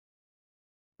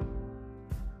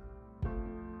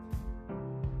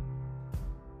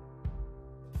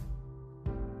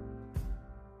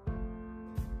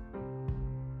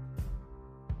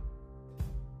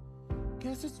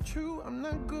Guess it's true, I'm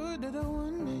not good at a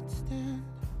one-night stand,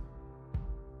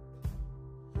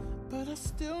 but I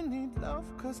still need love,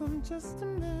 cause I'm just a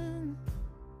man.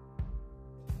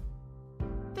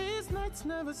 These nights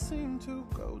never seem to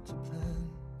go to plan.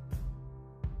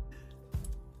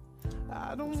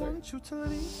 I don't want you to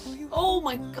leave. Oh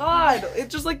my god, it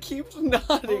just like keeps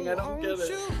nodding. I don't get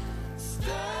it.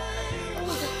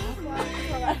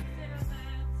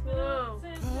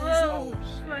 Whoa.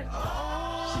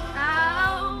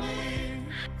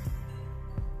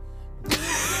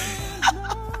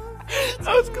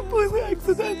 That was completely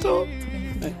accidental.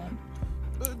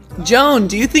 Joan,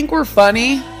 do you think we're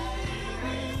funny?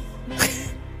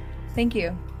 Thank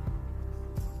you.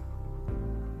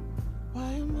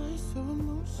 Why am I so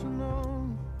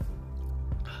emotional?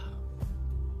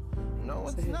 No,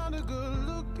 it's not a good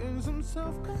look and some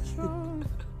self-control.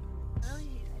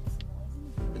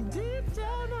 Deep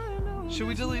down I know. Should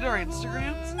we delete our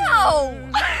Instagrams? No!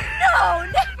 No,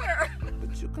 never!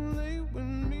 But you can lay with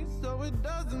me so it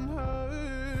doesn't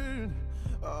hurt.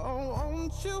 Oh,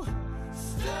 won't you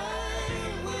stay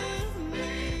with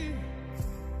me?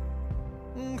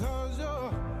 'Cause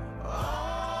you're all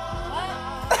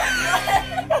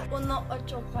Uno,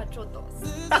 ocho, cuatro, dos.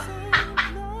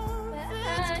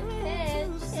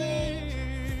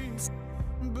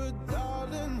 but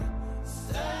darling,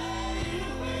 stay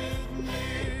with me.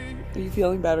 Are you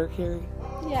feeling better, Carrie?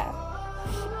 Yeah.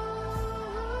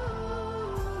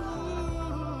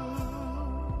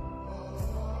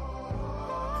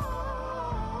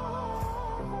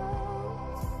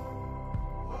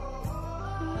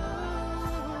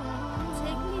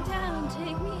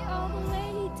 Take me all the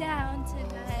way down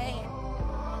tonight.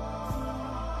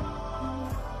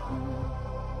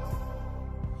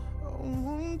 Oh,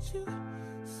 won't you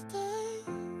stay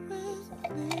with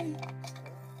me?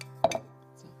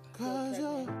 'Cause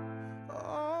you're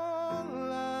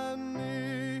all I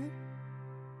need.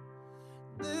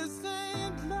 This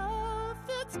ain't love,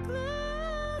 it's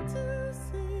clear to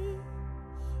see.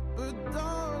 But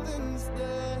darling,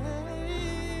 stay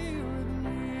with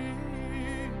me.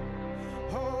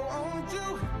 Oh, won't you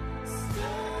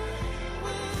stay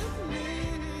with me?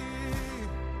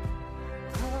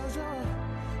 'Cause you're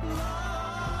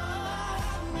all I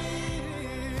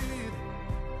need.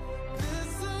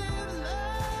 This ain't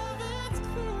love, it's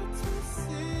clear to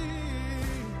see.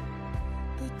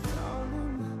 But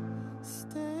darling,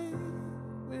 stay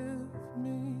with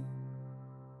me.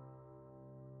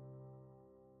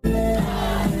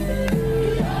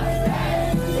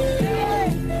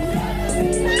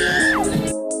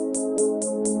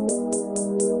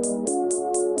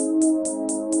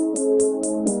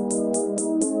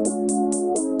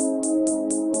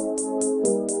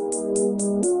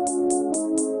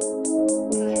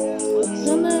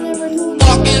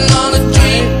 Walking on a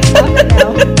dream,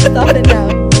 Stop it now.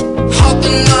 how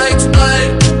can I explain?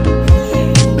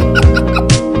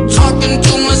 Talking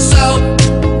to myself,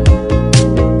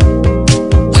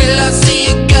 will I see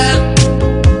again?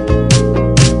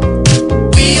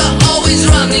 We are always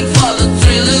running for the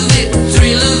thrill of it,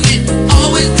 thrill of it.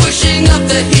 Always pushing up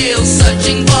the hill,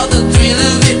 searching for the thrill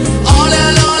of it. All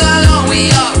along we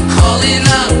are calling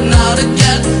out now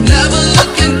again. Never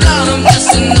looking down, I'm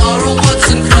just an aura of what's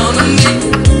in front of me.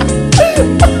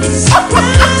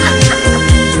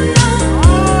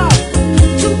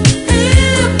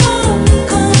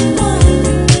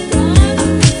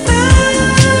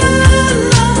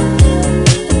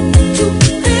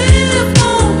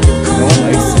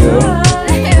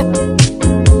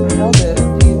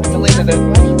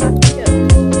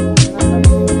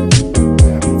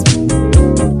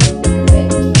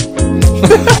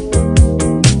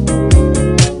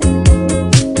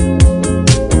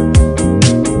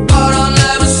 But I'll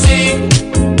never see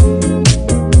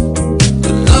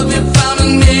the love you found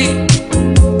in me.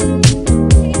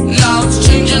 Now it's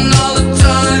changing all the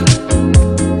time.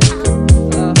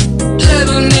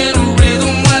 Living in a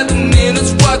rhythm where the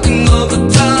minutes working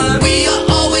overtime. We are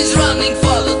always running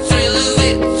for the thrill of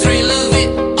it, thrill of it.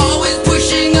 Always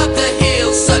pushing up the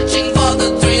hill, searching for the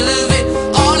thrill of it.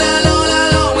 All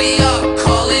along we are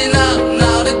calling out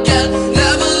now again.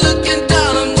 Never looking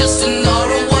down, I'm just an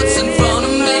aura of what's in front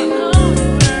of me.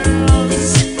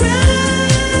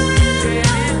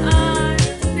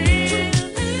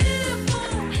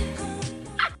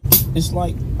 It's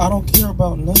like I don't care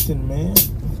about nothing, man.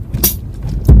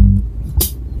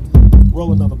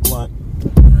 Roll another blunt.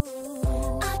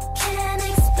 I can't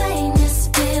explain this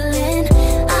feeling.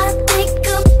 I think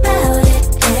about it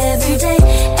every day,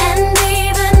 and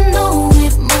even though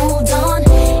we've moved on,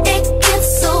 it gets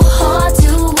so hard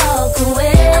to walk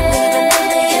away.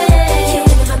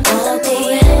 Walk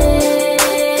away.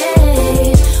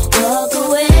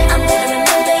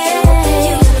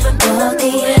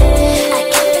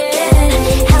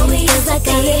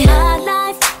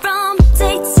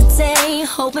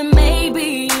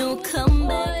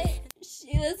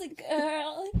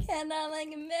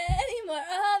 more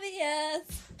obvious.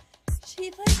 She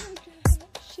plays her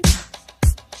she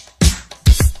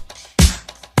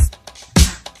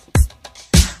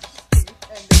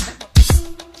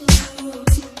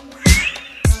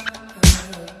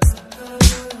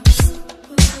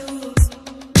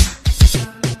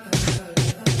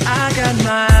I got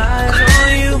my eyes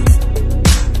on you.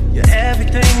 You're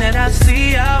everything that I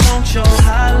see. I want your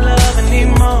high love and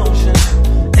emotion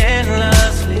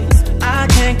endlessly. I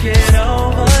can't get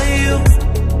over you.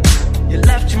 You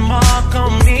left your mark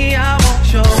on me. I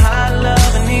want your high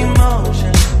love and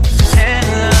emotion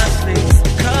endlessly.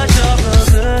 'Cause you're a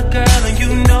good girl and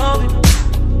you know it.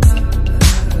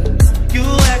 You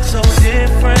act so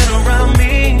different around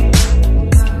me.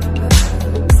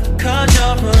 'Cause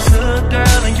you're a good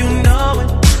girl and you know it.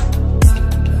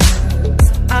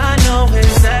 I know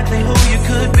exactly who you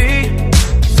could be.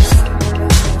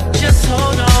 Just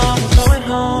hold on, we're going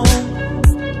home.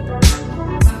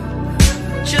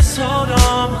 Just hold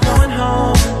on, we're going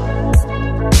home.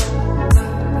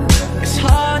 It's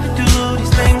hard to do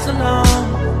these things alone.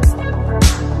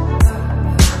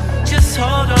 Just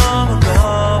hold on, we're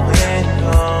going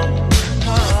home.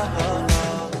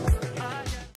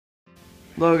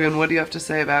 Logan, what do you have to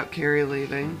say about Carrie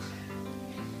leaving?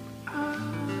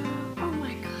 oh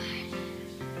my god.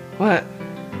 What?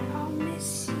 I'll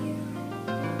miss you.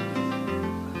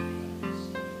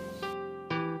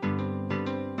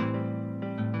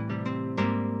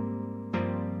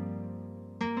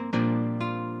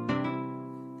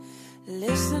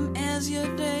 Listen as your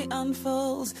day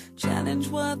unfolds. Challenge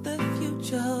what the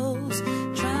future holds.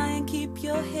 Try and keep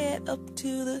your head up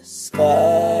to the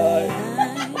sky.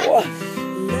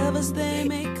 Lovers, they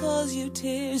may cause you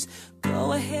tears.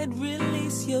 Go ahead,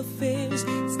 release your fears.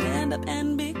 Stand up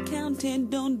and be counted.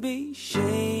 Don't be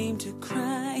ashamed to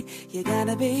cry. You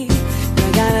gotta be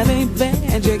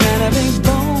bad. You gotta be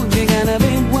bold. You gotta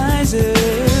be wiser.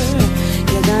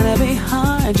 You gotta be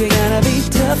hard, you gotta be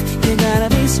tough, you gotta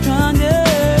be stronger.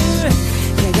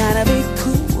 You gotta be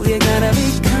cool, you gotta be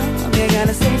calm, you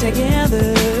gotta stay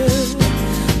together.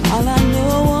 All I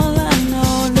know,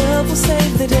 love will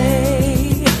save the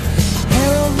day.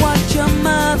 Herald what your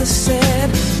mother said,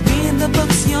 read the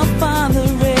books your father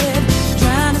read,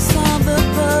 trying to solve the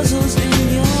puzzles in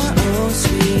your own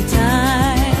sweet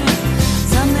time.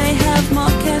 Some may have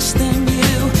more cash than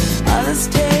you, others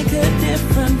take a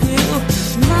different view.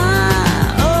 My,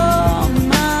 oh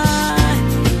my,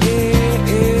 yeah,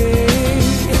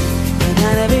 yeah. You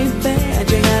gotta be bad,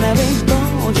 you gotta be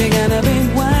bold, you gotta be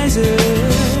wiser.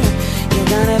 You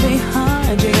gotta be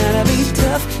hard, you gotta be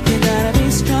tough, you gotta be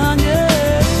stronger.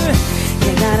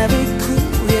 You gotta be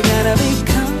cool, you gotta be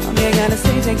calm, you gotta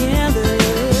stay together.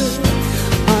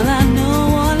 All I know,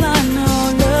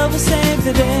 love will save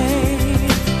the day.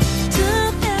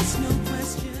 Time asks no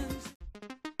questions.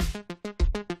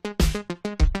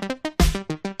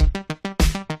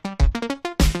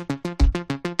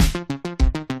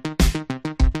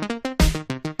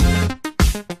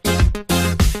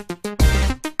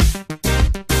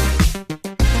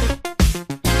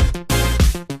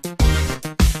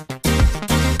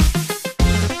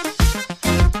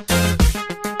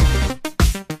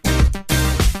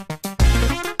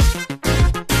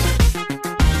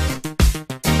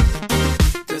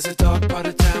 There's a dark part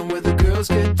of town where the girls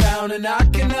get down, and I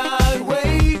cannot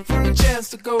wait for a chance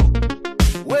to go.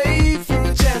 Wait for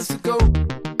a chance to go.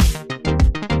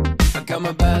 I got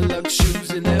my bad luck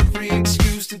shoes and every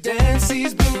excuse to dance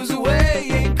these blues away.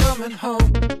 Ain't coming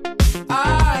home.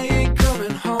 I ain't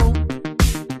coming home.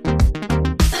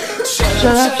 Shut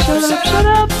up, shut up, shut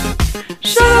up.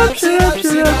 Shut up, shut up,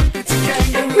 shut up. It's a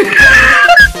kangaroo.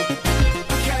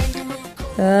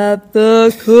 At the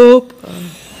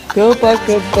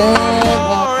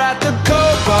Copacabana. Or at the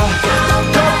Copacabana.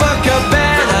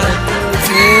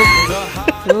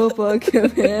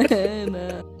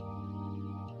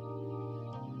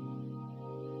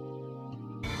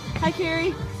 Hi,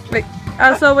 Carrie. Wait,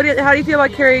 so how do you feel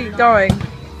about Carrie going?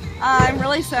 I'm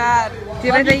really sad. Do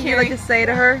you have anything you'd like to say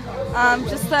to her?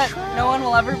 Just that no one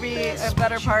will ever be a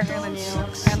better partner than you,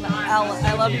 and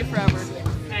I love you forever.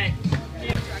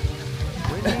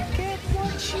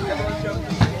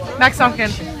 Max Donkin,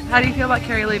 how do you feel about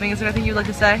Carrie leaving? Is there anything you'd like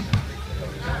to say?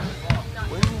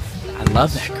 I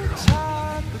love that girl.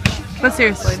 But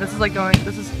seriously, this is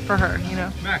for her, you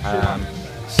know? Max,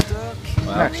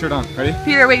 shirt on. Ready?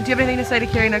 Peter, wait, do you have anything to say to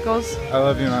Carrie Nichols? I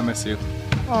love you and I miss you.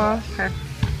 Aw, okay.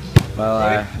 Well,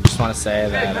 I just want to say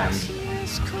that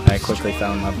I quickly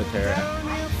fell in love with her.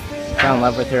 Fell in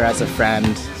love with her as a friend,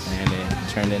 and it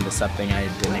turned into something I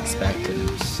didn't expect, and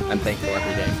I'm thankful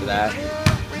every day for that.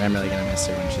 And I'm really going to miss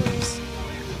her when she leaves.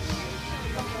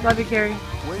 Love you, Carrie.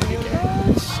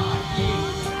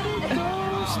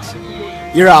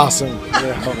 You're awesome.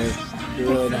 You're a homie. You're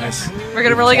really nice.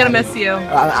 We're really gonna miss you.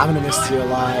 I'm gonna miss you a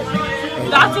lot.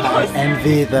 I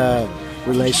envy the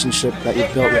relationship that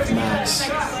you've built with Max.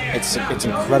 It's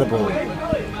incredible,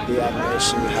 the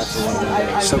admiration you have for one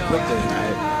another so quickly.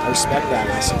 I respect that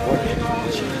and I support it.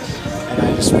 And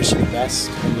I just wish you the best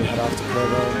when you head off to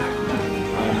Provo.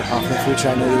 And off in the future,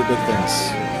 I know you do big things.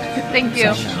 Thank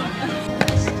you.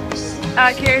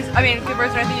 Carrie, good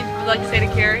words or anything you'd like to say to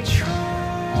Carrie?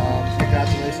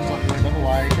 Congratulations on going to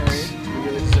Hawaii, Carrie. You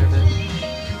really deserve it.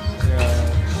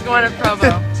 She's going to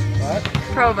Provo. What?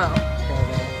 Provo.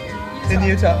 In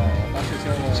Utah.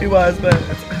 She was, but.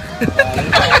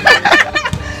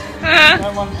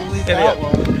 I want to believe that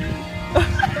one.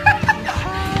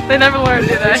 They never learned,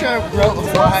 do they? I wrote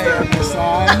Hawaii on the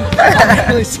sign. I'm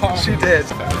really sorry. She did.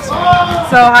 So,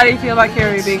 how do you feel about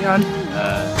Carrie being on?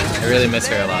 I really miss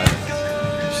her a lot.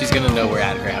 She's gonna know we're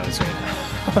at her house right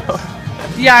now.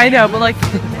 Yeah, I know, but like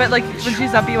when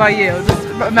she's at BYU, just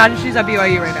imagine she's at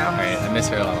BYU right now. Alright, I miss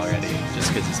her a lot already, just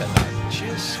because you said that.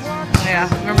 Yeah,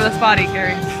 remember this body,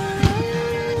 Carrie.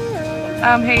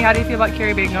 Hey, how do you feel about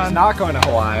Carrie being on? Not going to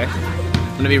Hawaii.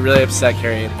 I'm gonna be really upset,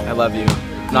 Carrie. I love you.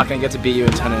 I'm not gonna get to beat you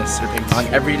in tennis or ping pong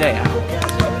every day.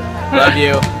 Love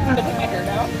you.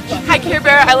 Hi, Care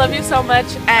Bear. I love you so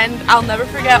much, and I'll never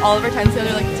forget all of our times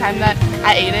together, like the time that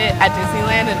I ate it at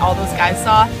Disneyland and all those guys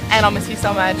saw, and I'll miss you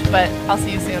so much, but I'll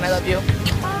see you soon. I love you.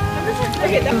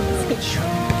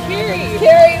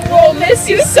 Carrie, we'll miss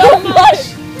you so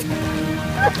much.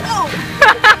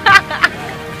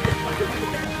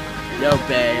 Yo,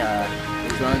 Bae,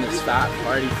 we're throwing this fat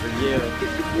party for you.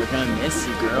 We're gonna miss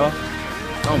you, girl.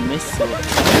 I'll miss you.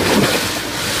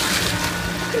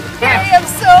 Carrie, I'm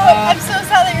so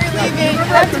sad that you're leaving.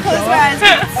 I have to close my eyes.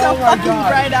 It's so fucking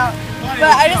bright out.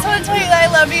 But I just want to tell you that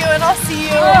I love you, and I'll see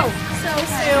you so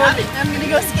soon. I'm gonna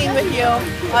go skiing with you,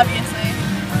 obviously,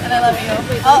 and I love you.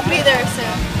 I'll be there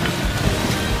soon.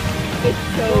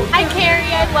 Hi,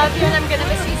 Carrie. I love you, and I'm gonna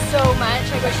miss you so much.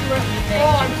 I wish you were leaving.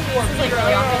 This is like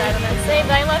really awkward. I don't know. Say,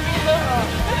 but I love you.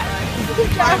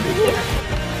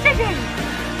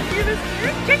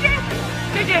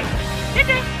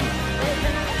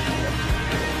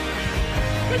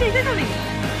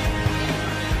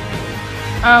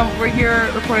 We're here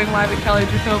reporting live at Kelly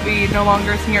Jacoby, no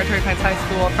longer senior at Torrey Pines High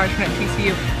School, a freshman at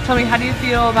TCU. Tell me, how do you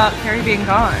feel about Carrie being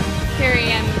gone?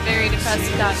 Carrie, I'm very depressed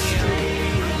without you.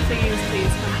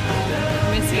 Please come home.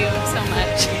 I miss you so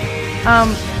much.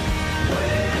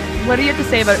 What do you have to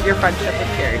say about your friendship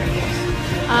with Carrie?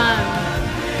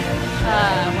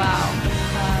 Wow.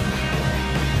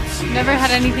 Never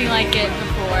had anything like it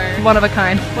before. One of a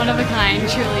kind. One of a kind,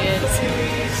 truly is.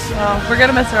 Well, we're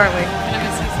gonna miss her, aren't we? I'm gonna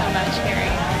miss you so much, Carrie.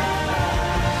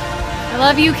 I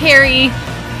love you, Carrie.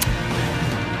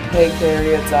 Hey,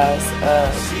 Carrie, it's us.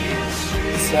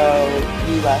 So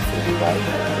you left for Dubai,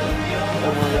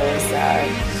 and we're really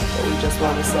sad. But we just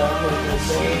want to say happy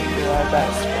birthday. You're our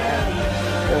best friend,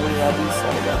 and we love you so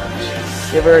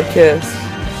much. Give her a kiss.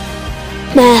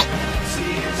 Nah.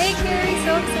 Hey, Carrie,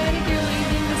 so excited you're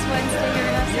leaving this Wednesday.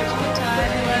 You're gonna have such a good time.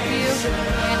 I love you.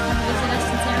 And come visit us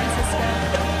in San Francisco.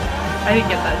 I didn't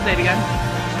get that. Say it again.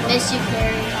 Miss you,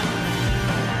 Carrie.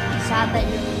 Sad that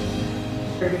you're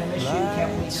leaving. We're gonna miss you. Can't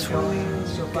believe you're going.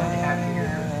 So fun to have you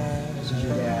here. This is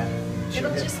your dad.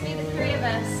 It'll just be the three of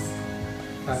us.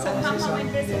 So come home and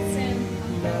visit soon.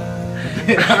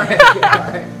 You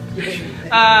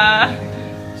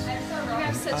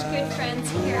have such good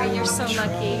friends, Carrie. You're so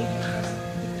lucky.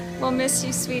 We'll miss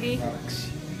you, sweetie.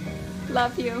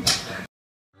 Love you.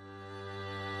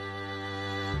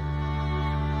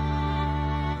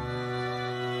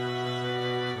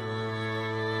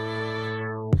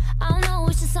 I don't know,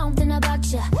 it's just something about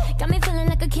you. Got me feeling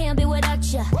like I can't be without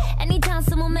you. Anytime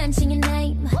someone mention your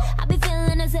name, I be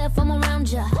feeling as if I'm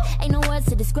around you. Ain't no words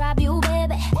to describe you,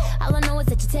 baby. All I know is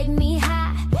that you take me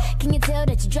high. Can you tell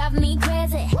that you drive me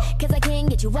crazy? Cause I can't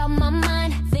get you out my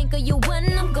mind. Think of you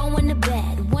when I'm going to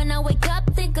bed. When I wake up,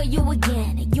 think of you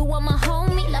again. You are my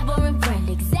homie, lover, and friend.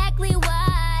 Exactly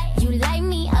why you light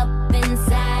me up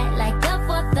inside like the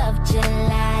 4th of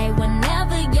July.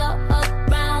 Whenever you're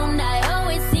around, I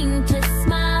always seem to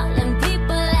smile. And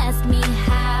people ask me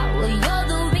how. Well, you're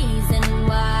the reason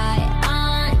why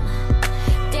I'm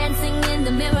dancing in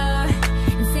the mirror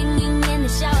and singing in the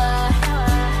shower.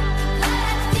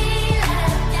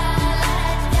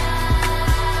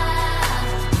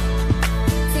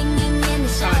 Singing in the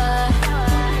shower.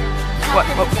 What?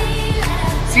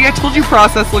 See, I told you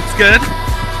process looks good.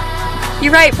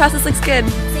 You're right. Process looks good.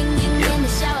 Singing in the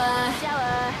shower.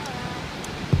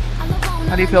 On the phone,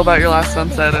 How do you feel about your last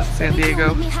sunset at San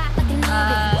Diego? Very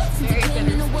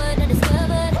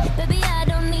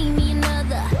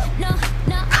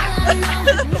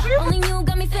bittersweet. Only you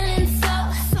got me feeling so,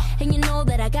 and you know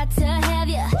that I got to have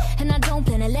you, and I don't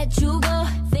plan to let you go.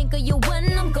 Think of you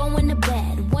when I'm going to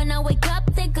bed. When I wake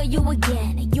up, think of you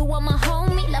again. You are my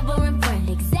homie, lover, and friend.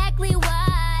 Exactly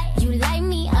why you light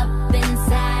me up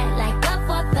inside like the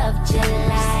 4th of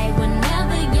July.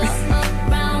 Whenever you're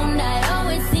around, I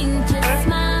always seem to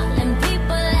smile, and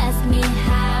people ask me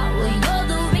how. Well, you're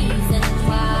the reason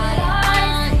why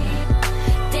I'm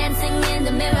dancing in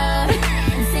the mirror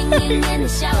and singing in the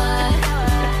shower.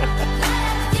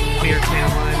 Weird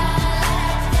Caroline.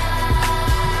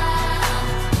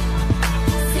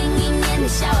 Singing in the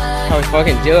shower. How we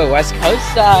fucking do it, West Coast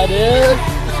style, dude.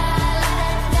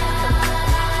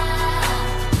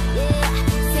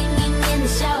 Singing in the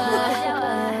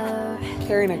shower.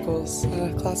 Carrie Nichols,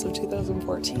 class of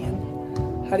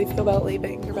 2014. How do you feel about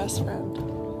leaving your best friend?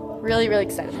 Really, really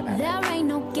excited about it. There ain't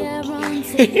no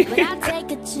guarantee, but I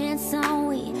take a chance on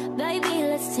we. Baby,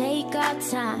 let's take our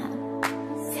time.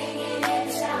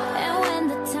 And when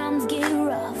the times get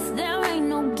rough, there ain't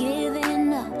no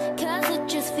giving up, cause it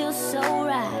just feels so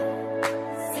right.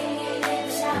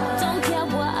 Don't care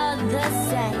what others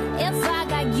say, if I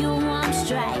got you, I'm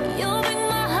straight. You bring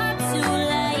my heart to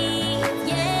life,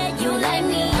 yeah. You light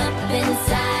me up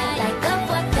inside like the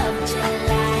 4th of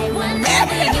July.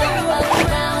 Whenever you're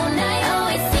around, I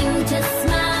always seem to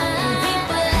smile, and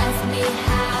people ask me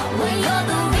how. Well, you're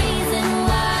the reason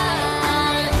why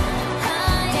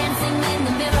I'm dancing in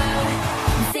the mirror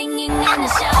and singing in the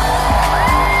shower.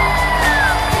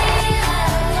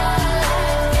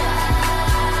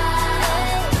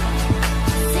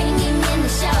 Singing in the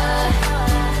shower.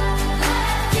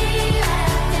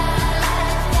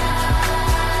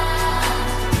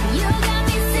 You got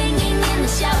me singing in the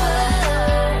shower.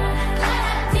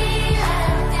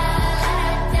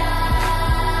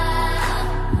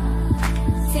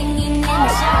 Singing in the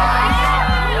shower.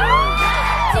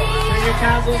 Bring your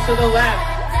tassels to the left.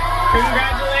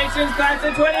 Congratulations, class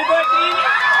of 2014!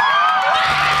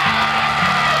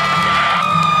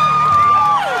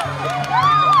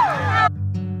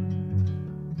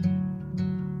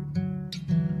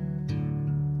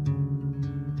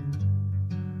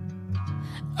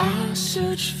 I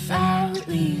search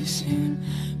valleys and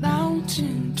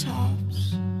mountain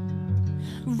tops,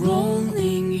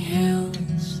 rolling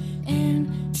hills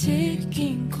and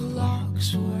ticking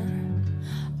clocks were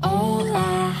all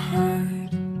I heard.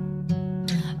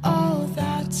 All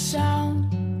that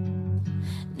sound,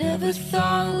 never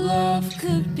thought love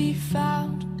could be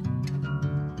found.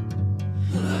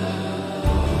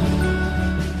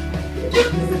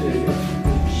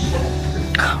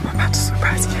 I'm about to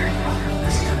surprise Carrie.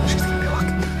 She's gonna be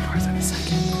walking through the doors any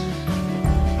second.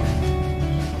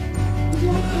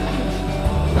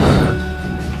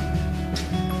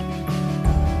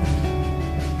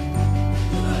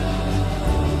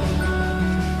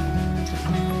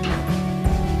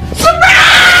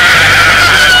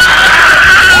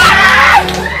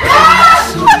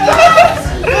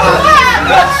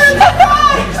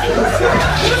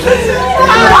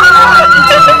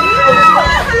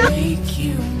 Make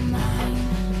you mine,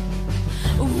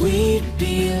 we'd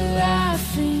be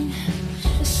laughing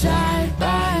side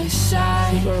by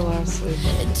side.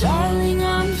 Darling,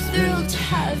 I'm thrilled to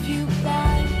have you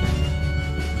by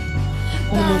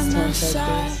my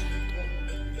side.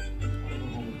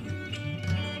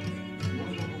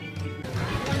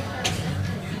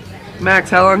 Max,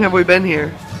 how long have we been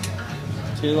here?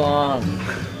 Too long.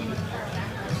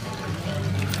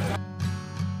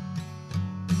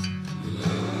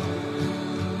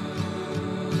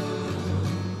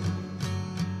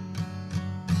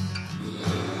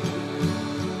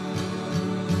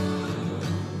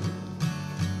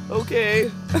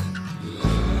 Okay.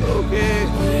 Okay.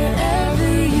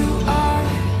 Wherever you are,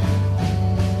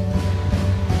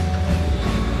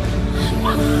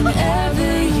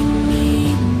 whenever you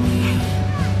need me,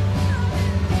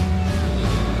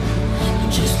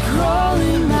 just crawl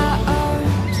in my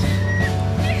arms.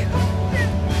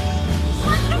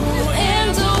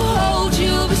 And I'll hold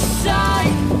you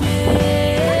beside me.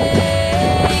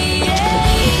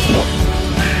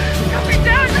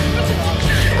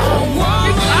 I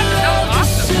want love to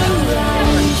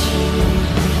surround you.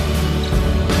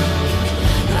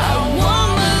 I want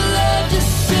my love to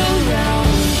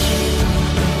surround you.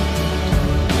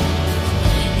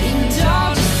 And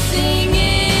I'll just sing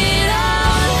it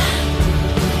out.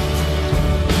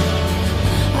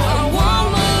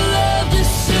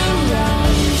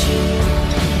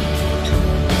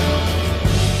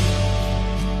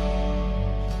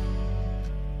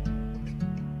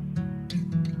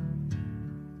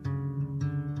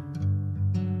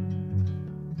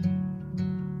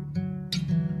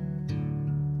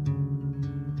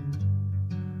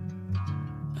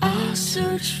 I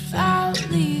search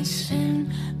valleys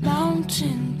and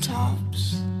mountain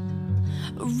tops,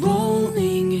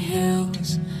 rolling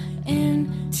hills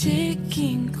and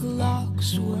ticking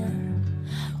clocks were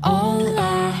all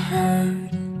I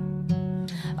heard.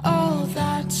 All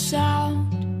that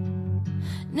sound,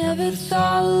 never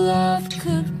thought love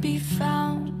could be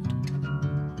found.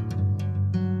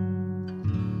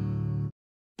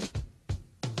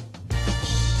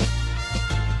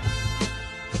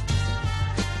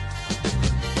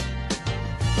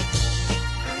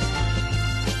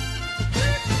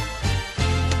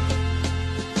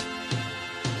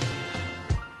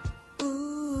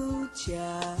 Ooh,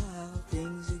 child,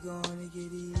 things are gonna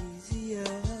get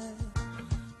easier.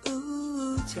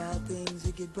 Ooh, child, things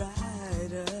will get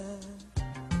brighter.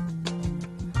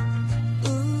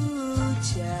 Ooh,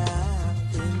 child,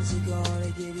 things are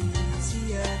gonna get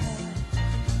easier.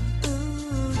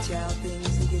 Ooh, child,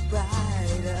 things will get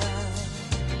brighter.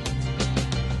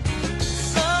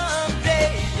 Someday,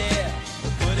 yeah,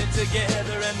 we'll put it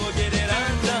together and we'll get it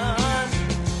undone.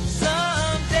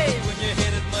 Someday, when your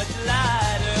head is much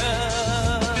lighter.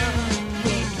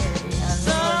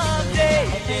 Someday,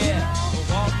 yeah, we'll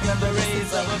walk in the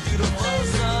rays of a beautiful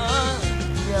sun.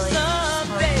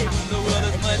 Someday, when the world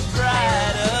is much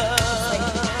brighter.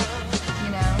 You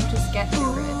know, just get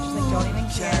through it. Just like don't even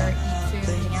care. Eat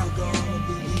food, hang out with your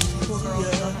cool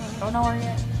girls. Don't know her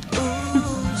yet.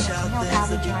 Hang out with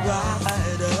Abby,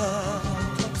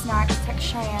 text Max, text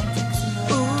Cheyenne, text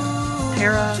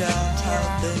Tara.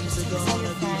 just text all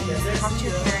your friends, talk to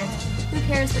your parents. Who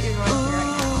cares what you're going through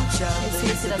right now? It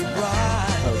seriously doesn't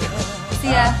matter.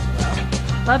 See ya.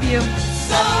 Love you.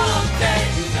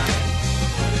 Someday.